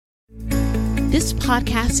This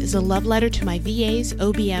podcast is a love letter to my VAs,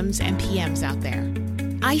 OBMs, and PMs out there.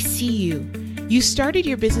 I see you. You started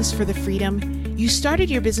your business for the freedom. You started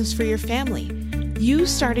your business for your family. You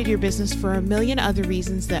started your business for a million other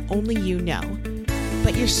reasons that only you know.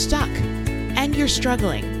 But you're stuck and you're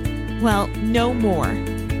struggling. Well, no more.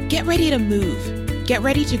 Get ready to move. Get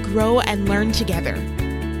ready to grow and learn together.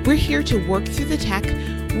 We're here to work through the tech,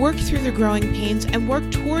 work through the growing pains, and work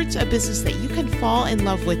towards a business that you can fall in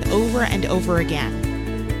love with over and over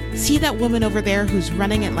again. See that woman over there who's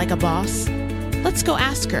running it like a boss? Let's go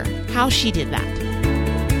ask her how she did that.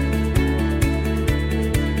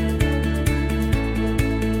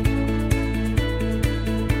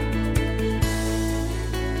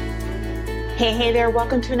 Hey there.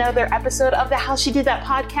 Welcome to another episode of the How She Did That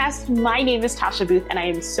podcast. My name is Tasha Booth, and I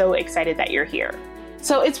am so excited that you're here.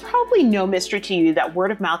 So it's probably no mystery to you that word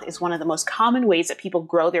of mouth is one of the most common ways that people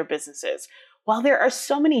grow their businesses. While there are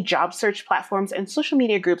so many job search platforms and social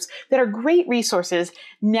media groups that are great resources,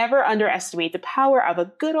 never underestimate the power of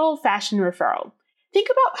a good old-fashioned referral. Think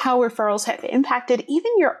about how referrals have impacted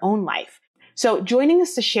even your own life. So joining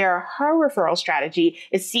us to share her referral strategy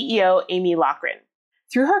is CEO Amy Loughran.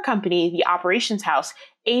 Through her company, The Operations House,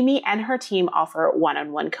 Amy and her team offer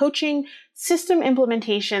one-on-one coaching, system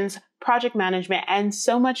implementations, project management, and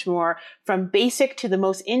so much more, from basic to the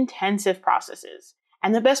most intensive processes.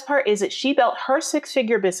 And the best part is that she built her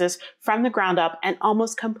six-figure business from the ground up and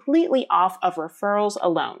almost completely off of referrals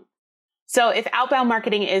alone. So if outbound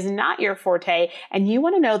marketing is not your forte and you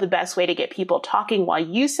want to know the best way to get people talking while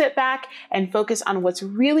you sit back and focus on what's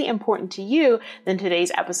really important to you, then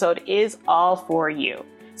today's episode is all for you.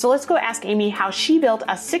 So let's go ask Amy how she built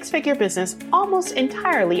a six-figure business almost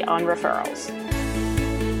entirely on referrals.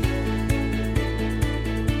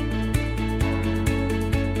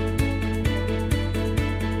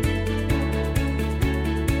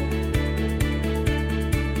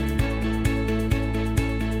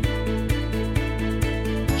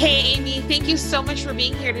 Hey, Amy, thank you so much for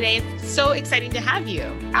being here today. It's so exciting to have you.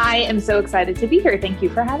 I am so excited to be here. Thank you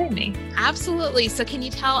for having me. Absolutely. So can you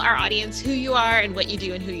tell our audience who you are and what you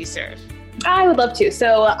do and who you serve? I would love to.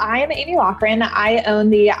 So I am Amy Loughran. I own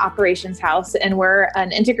The Operations House, and we're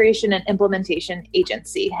an integration and implementation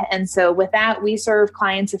agency. And so with that, we serve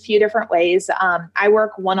clients a few different ways. I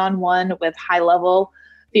work one-on-one with high-level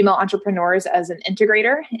female entrepreneurs as an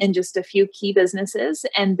integrator in just a few key businesses.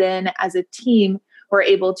 And then as a team, we're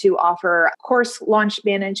able to offer course launch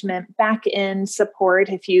management, back-end support.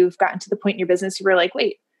 If you've gotten to the point in your business, you were like,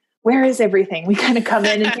 wait, where is everything? We kind of come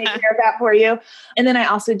in and take care of that for you. And then I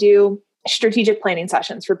also do strategic planning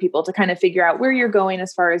sessions for people to kind of figure out where you're going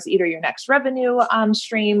as far as either your next revenue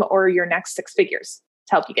stream or your next six figures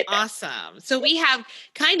to help you get there. Awesome. So we have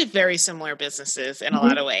kind of very similar businesses in a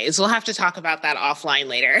lot of ways. We'll have to talk about that offline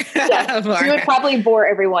later. Yeah. We would probably bore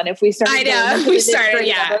everyone if we started. I know. We started,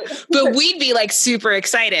 yeah. But we'd be like super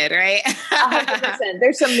excited, right? 100%.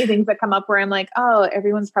 There's so many things that come up where I'm like, oh,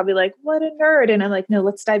 everyone's probably like, what a nerd. And I'm like, no,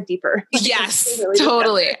 let's dive deeper. Yes, really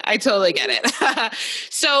totally. I totally get it.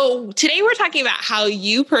 So today we're talking about how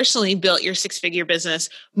you personally built your six-figure business,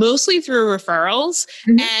 mostly through referrals.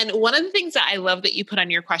 Mm-hmm. And one of the things that I love that you put on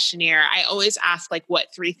your questionnaire, I always ask, like, what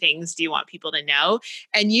three things do you want people to know?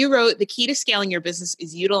 And you wrote, the key to scaling your business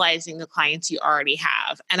is utilizing the clients you already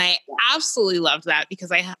have. And I absolutely loved that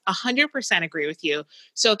because I 100% agree with you.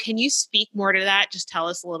 So can you speak more to that? Just tell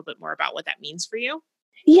us a little bit more about what that means for you.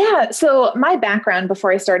 Yeah. So my background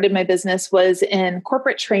before I started my business was in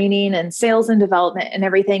corporate training and sales and development and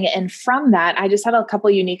everything. And from that, I just had a couple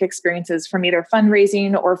of unique experiences from either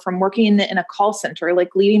fundraising or from working in a call center,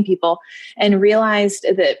 like leading people, and realized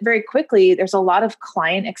that very quickly, there's a lot of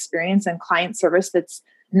client experience and client service that's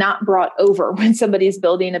not brought over when somebody's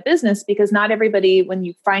building a business, because not everybody, when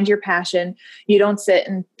you find your passion, you don't sit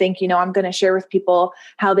and think, I'm going to share with people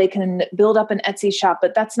how they can build up an Etsy shop,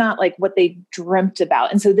 but that's not like what they dreamt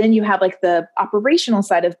about. And so then you have like the operational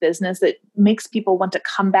side of business that makes people want to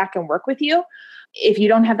come back and work with you. If you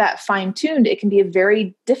don't have that fine-tuned, it can be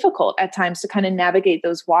very difficult at times to kind of navigate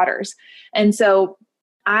those waters. And so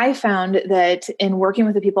I found that in working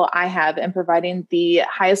with the people I have and providing the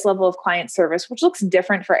highest level of client service, which looks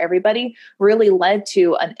different for everybody, really led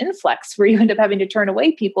to an influx where you end up having to turn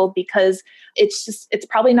away people because it's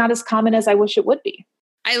probably not as common as I wish it would be.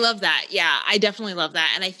 I love that. Yeah, I definitely love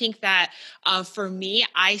that. And I think that for me,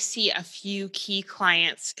 I see a few key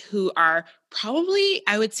clients who are probably,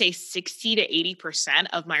 I would say 60 to 80%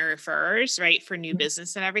 of my referrers, right, for new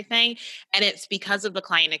business and everything. And it's because of the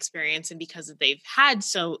client experience and because they've had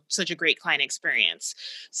such a great client experience.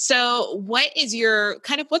 So what's your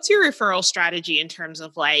referral strategy in terms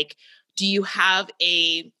of like, do you have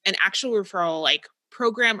an actual referral like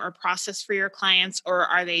program or process for your clients, or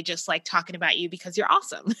are they just like talking about you because you're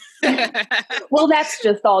awesome? Well, that's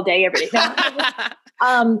just all day, every day.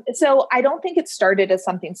 So I don't think it started as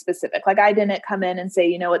something specific. Like I didn't come in and say,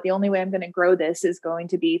 you know what, the only way I'm going to grow this is going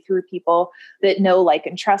to be through people that know, like,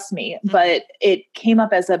 and trust me. Mm-hmm. But it came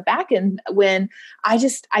up as a back end when I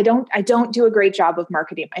don't do a great job of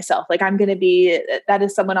marketing myself. Like that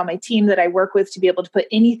is someone on my team that I work with to be able to put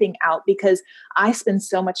anything out, because I spend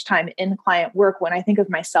so much time in client work. When I think of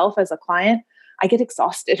myself as a client, I get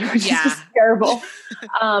exhausted, which is just terrible.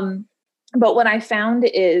 But what I found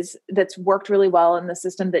is that's worked really well in the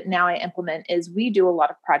system that now I implement is we do a lot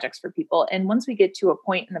of projects for people. And once we get to a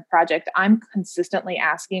point in the project, I'm consistently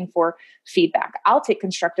asking for feedback. I'll take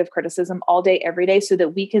constructive criticism all day, every day, so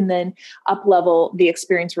that we can then up level the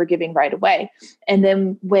experience we're giving right away. And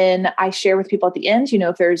then when I share with people at the end,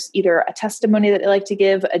 if there's either a testimony that they like to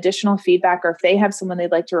give, additional feedback, or if they have someone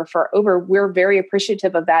they'd like to refer over, we're very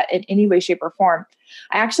appreciative of that in any way, shape, or form.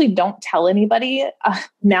 I actually don't tell anybody,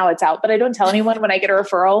 now it's out, but I don't tell anyone when I get a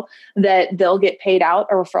referral that they'll get paid out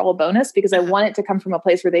a referral bonus, because I want it to come from a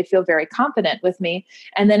place where they feel very confident with me.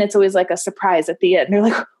 And then it's always like a surprise at the end. They're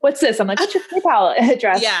like, what's this? I'm like, what's your PayPal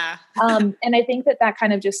address? Yeah. And I think that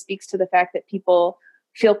kind of just speaks to the fact that people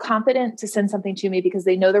feel confident to send something to me because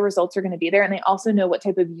they know the results are going to be there. And they also know what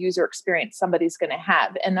type of user experience somebody's going to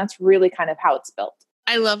have. And that's really kind of how it's built.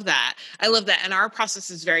 I love that. And our process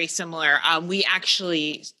is very similar. We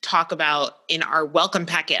actually talk about in our welcome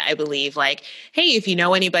packet, I believe, like, hey, if you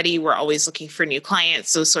know anybody, we're always looking for new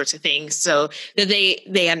clients, those sorts of things. So that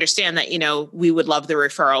they understand that, we would love the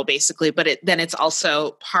referral basically, but then it's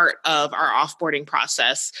also part of our offboarding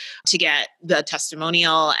process to get the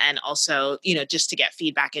testimonial and also, just to get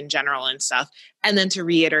feedback in general and stuff. And then to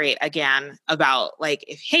reiterate again about like,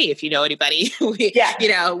 if you know anybody,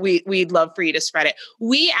 we'd love for you to spread it.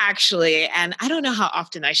 We actually, and I don't know how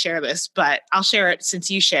often I share this, but I'll share it since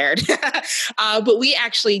you shared, but we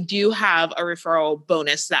actually do have a referral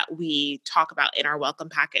bonus that we talk about in our welcome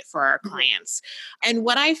packet for our clients. And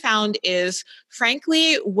what I found is,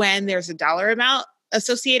 frankly, when there's a dollar amount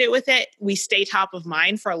associated with it, we stay top of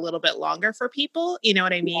mind for a little bit longer for people. You know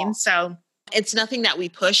what I mean? Yeah. So it's nothing that we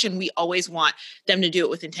push, and we always want them to do it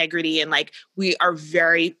with integrity. And like, we are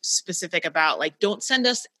very specific about like, don't send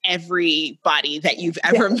us everybody that you've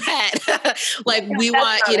ever met. Like we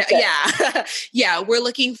want, we're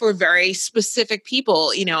looking for very specific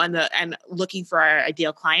people, and looking for our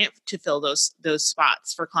ideal client to fill those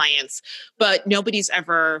spots for clients. But nobody's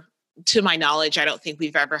ever, to my knowledge, I don't think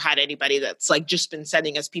we've ever had anybody that's like just been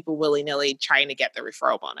sending us people willy-nilly trying to get the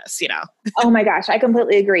referral bonus, Oh my gosh, I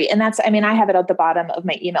completely agree. And I have it at the bottom of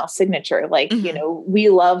my email signature. Like, we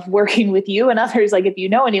love working with you and others. Like if you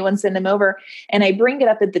know anyone, send them over. And I bring it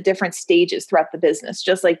up at the different stages throughout the business,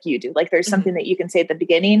 just like you do. Like there's something that you can say at the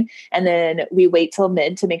beginning, and then we wait till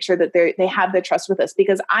mid to make sure that they have the trust with us,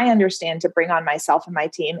 because I understand to bring on myself and my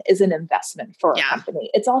team is an investment for a company.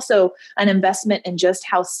 It's also an investment in just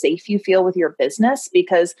how safe you feel with your business,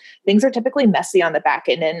 because things are typically messy on the back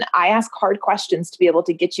end. And I ask hard questions to be able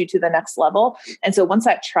to get you to the next level. And so once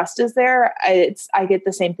that trust is there, I get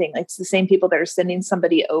the same thing. It's the same people that are sending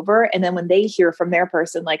somebody over. And then when they hear from their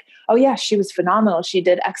person, like, oh yeah, she was phenomenal, she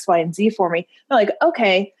did X, Y, and Z for me, they're like,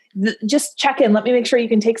 okay, just check in. Let me make sure you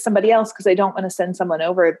can take somebody else, because I don't want to send someone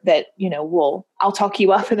over that, I'll talk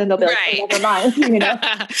you up and then they'll be like, oh, never mind.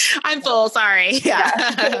 I'm full, sorry. Yeah.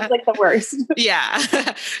 It's like the worst.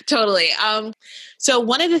 Yeah, totally. So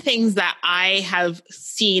one of the things that I have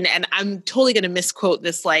seen, and I'm totally going to misquote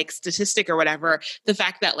this like statistic or whatever, the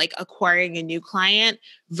fact that like acquiring a new client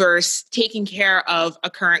versus taking care of a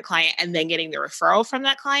current client and then getting the referral from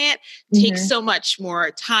that client takes so much more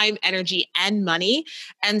time, energy, and money.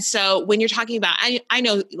 And so when you're talking about, I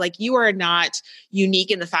know like you are not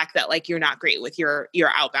unique in the fact that like you're not great with your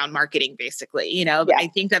outbound marketing, basically, but I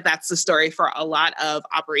think that that's the story for a lot of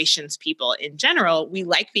operations people in general. We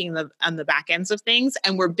like being on the back ends of things,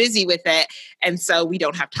 and we're busy with it. And so we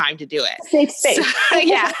don't have time to do it. Safe space. So,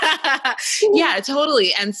 yeah,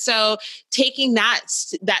 totally. And so taking that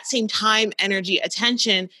same time, energy,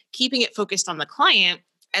 attention, keeping it focused on the client,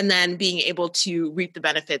 and then being able to reap the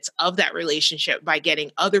benefits of that relationship by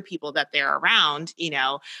getting other people that they're around,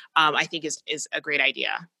 I think is a great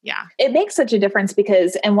idea. Yeah. It makes such a difference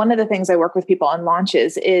because, and one of the things I work with people on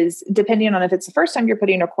launches is, depending on if it's the first time you're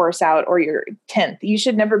putting a course out or your 10th, you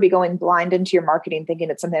should never be going blind into your marketing thinking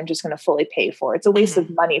it's something I'm just going to fully pay for. It's a waste of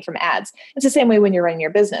money from ads. It's the same way when you're running your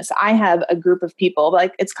business. I have a group of people,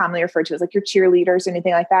 like it's commonly referred to as like your cheerleaders or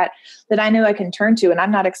anything like that I know I can turn to. And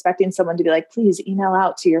I'm not expecting someone to be like, please email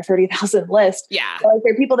out to your 30,000 list. Yeah. So like,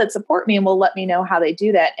 there are people that support me and will let me know how they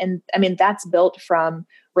do that. And I mean, that's built from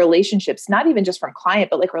relationships, not even just from client,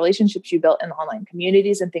 but like relationships you built in online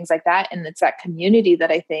communities and things like that. And it's that community that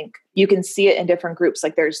I think you can see it in different groups.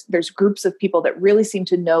 Like there's groups of people that really seem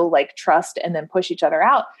to know, like, trust and then push each other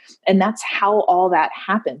out. And that's how all that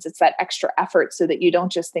happens. It's that extra effort so that you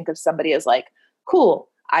don't just think of somebody as like, cool,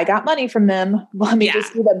 I got money from them. Let me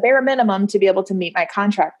just do the bare minimum to be able to meet my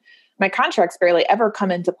contract. My contracts barely ever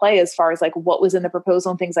come into play as far as like what was in the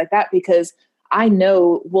proposal and things like that, because I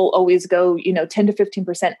know we'll always go, 10 to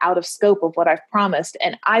 15% out of scope of what I've promised.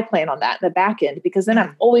 And I plan on that in the back end, because then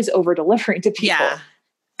I'm always over delivering to people. Yeah.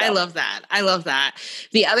 I love that. I love that.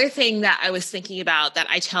 The other thing that I was thinking about that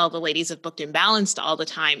I tell the ladies of Booked and Balanced all the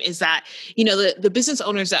time is that, the business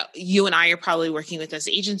owners that you and I are probably working with as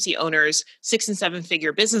agency owners, 6 and 7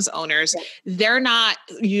 figure business owners, they're not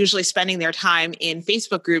usually spending their time in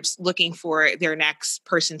Facebook groups looking for their next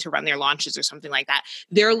person to run their launches or something like that.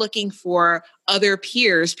 They're looking for other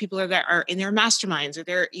peers, people that are in their masterminds or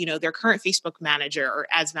their current Facebook manager or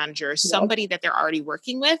ads manager, or somebody that they're already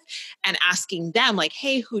working with, and asking them like,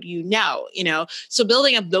 hey, who do you know? So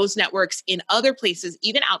building up those networks in other places,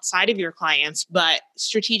 even outside of your clients, but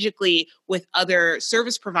strategically with other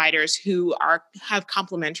service providers who have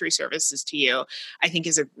complementary services to you, I think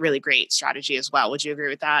is a really great strategy as well. Would you agree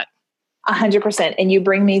with that? 100%. And you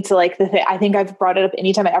bring me to like the thing, I think I've brought it up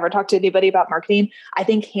anytime I ever talk to anybody about marketing. I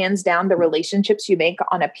think hands down, the relationships you make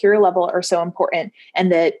on a peer level are so important.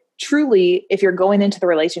 And that truly, if you're going into the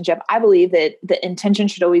relationship, I believe that the intention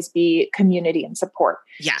should always be community and support.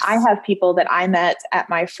 Yes. I have people that I met at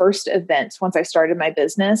my first events once I started my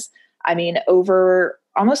business. I mean, over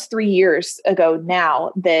almost 3 years ago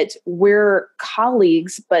now, that we're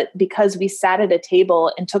colleagues, but because we sat at a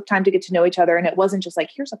table and took time to get to know each other, and it wasn't just like,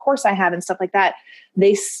 here's a course I have and stuff like that,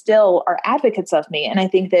 they still are advocates of me. And I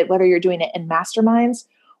think that whether you're doing it in masterminds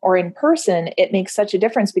or in person, it makes such a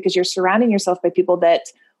difference, because you're surrounding yourself by people that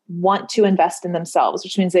want to invest in themselves,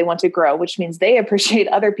 which means they want to grow, which means they appreciate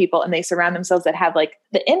other people, and they surround themselves that have like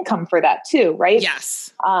the income for that too, right?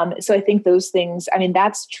 Yes. So I think those things,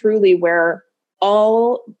 that's truly where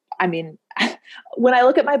when I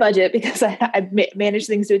look at my budget, because I manage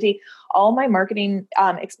things to a T, all my marketing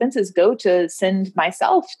expenses go to send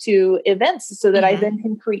myself to events so that I then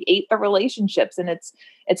can create the relationships. And it's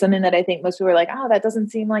something that I think most people are like, oh, that doesn't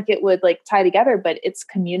seem like it would like tie together, but it's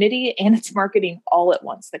community and it's marketing all at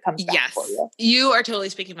once that comes back for you. You are totally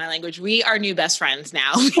speaking my language. We are new best friends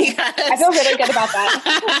now. I feel really good about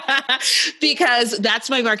that. Because that's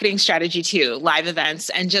my marketing strategy too, live events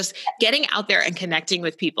and just getting out there and connecting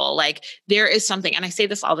with people. Like there is something, and I say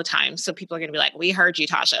this all the time, so people are going to be like, we heard you,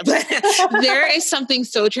 Tasha, but there is something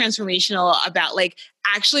so transformational about like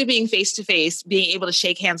actually being face-to-face, being able to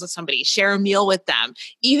shake hands with somebody, share a meal with them,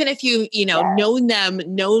 even if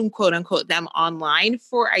known quote unquote them online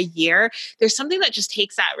for a year, there's something that just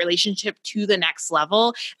takes that relationship to the next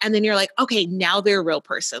level. And then you're like, okay, now they're a real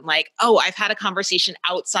person. Like, oh, I've had a conversation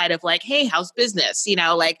outside of like, hey, how's business?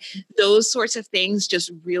 Like those sorts of things just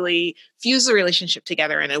really fuse the relationship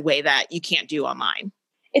together in a way that you can't do online.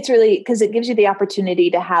 It's really because it gives you the opportunity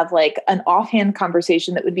to have like an offhand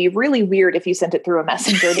conversation that would be really weird if you sent it through a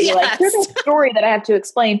messenger to be like, here's a story that I have to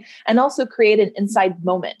explain, and also create an inside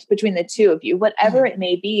moment between the two of you, whatever it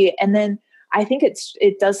may be. And then I think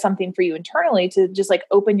it does something for you internally to just like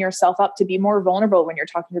open yourself up to be more vulnerable when you're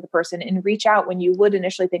talking to the person, and reach out when you would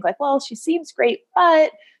initially think like, well, she seems great,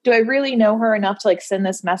 but do I really know her enough to like send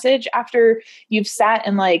this message? After you've sat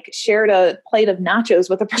and like shared a plate of nachos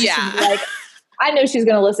with a person, like, I know she's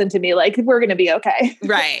going to listen to me. Like, we're going to be okay.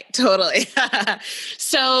 Right. Totally.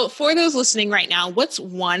 So for those listening right now, what's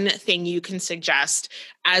one thing you can suggest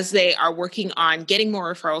as they are working on getting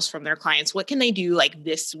more referrals from their clients? What can they do like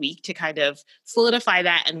this week to kind of solidify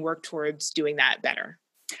that and work towards doing that better?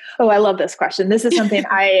 Oh, I love this question. This is something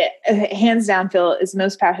I hands down feel is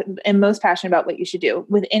most passionate about what you should do.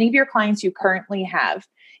 With any of your clients you currently have,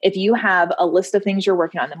 if you have a list of things you're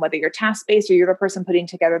working on, them, whether you're task-based or you're the person putting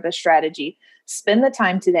together the strategy, spend the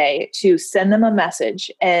time today to send them a message,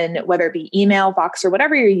 and whether it be email, Vox, or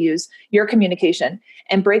whatever you use, your communication,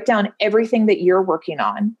 and break down everything that you're working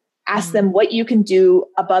on. Ask them what you can do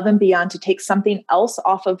above and beyond to take something else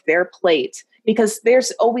off of their plate. Because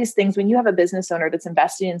there's always things when you have a business owner that's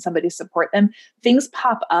investing in somebody to support them, things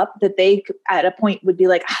pop up that they at a point would be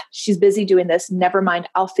like, she's busy doing this. Never mind,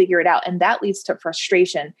 I'll figure it out. And that leads to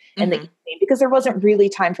frustration and because there wasn't really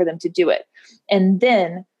time for them to do it. And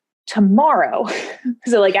then tomorrow,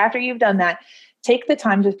 so like after you've done that, take the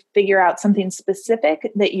time to figure out something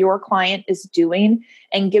specific that your client is doing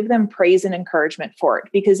and give them praise and encouragement for it.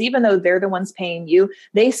 Because even though they're the ones paying you,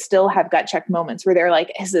 they still have gut check moments where they're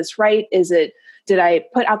like, is this right? Did I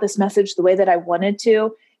put out this message the way that I wanted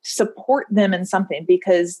to? Support them in something,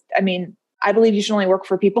 because I believe you should only work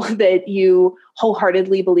for people that you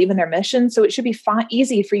wholeheartedly believe in their mission. So it should be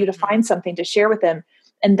easy for you to find something to share with them.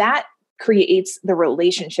 And that creates the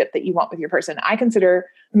relationship that you want with your person. I consider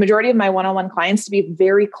the majority of my one-on-one clients to be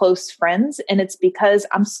very close friends. And it's because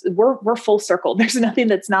we're full circle. There's nothing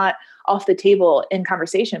that's not off the table in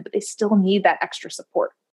conversation, but they still need that extra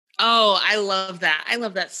support. Oh, I love that. I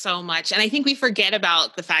love that so much. And I think we forget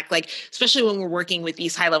about the fact, like, especially when we're working with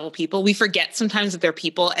these high level people, we forget sometimes that they're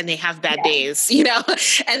people and they have bad days, and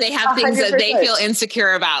they have 100%. Things that they feel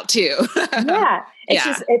insecure about too. Yeah.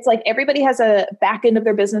 It's like everybody has a back end of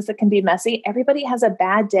their business that can be messy. Everybody has a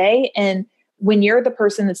bad day. And when you're the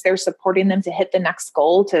person that's there supporting them to hit the next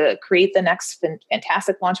goal, to create the next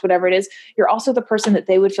fantastic launch, whatever it is, you're also the person that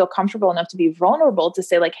they would feel comfortable enough to be vulnerable to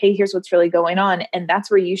say like, hey, here's what's really going on. And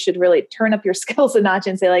that's where you should really turn up your skills a notch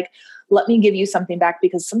and say like, let me give you something back,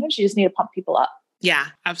 because sometimes you just need to pump people up. Yeah,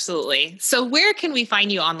 absolutely. So where can we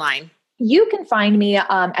find you online? You can find me at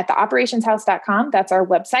theoperationshouse.com. That's our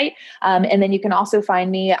website. And then you can also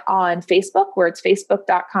find me on Facebook, where it's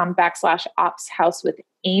facebook.com/opshouse with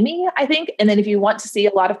Amy, I think. And then if you want to see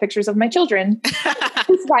a lot of pictures of my children,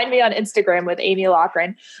 please find me on Instagram with Amy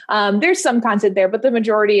Loughran. There's some content there, but the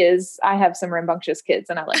majority is I have some rambunctious kids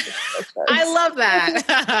and I like to post those. I love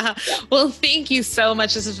that. Well, thank you so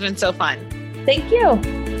much. This has been so fun. Thank you.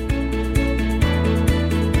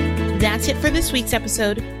 That's it for this week's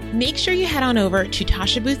episode. Make sure you head on over to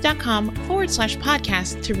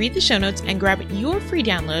tashabooth.com/podcast to read the show notes and grab your free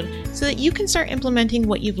download so that you can start implementing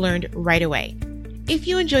what you've learned right away. If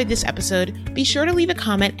you enjoyed this episode, be sure to leave a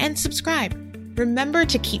comment and subscribe. Remember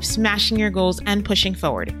to keep smashing your goals and pushing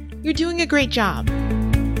forward. You're doing a great job.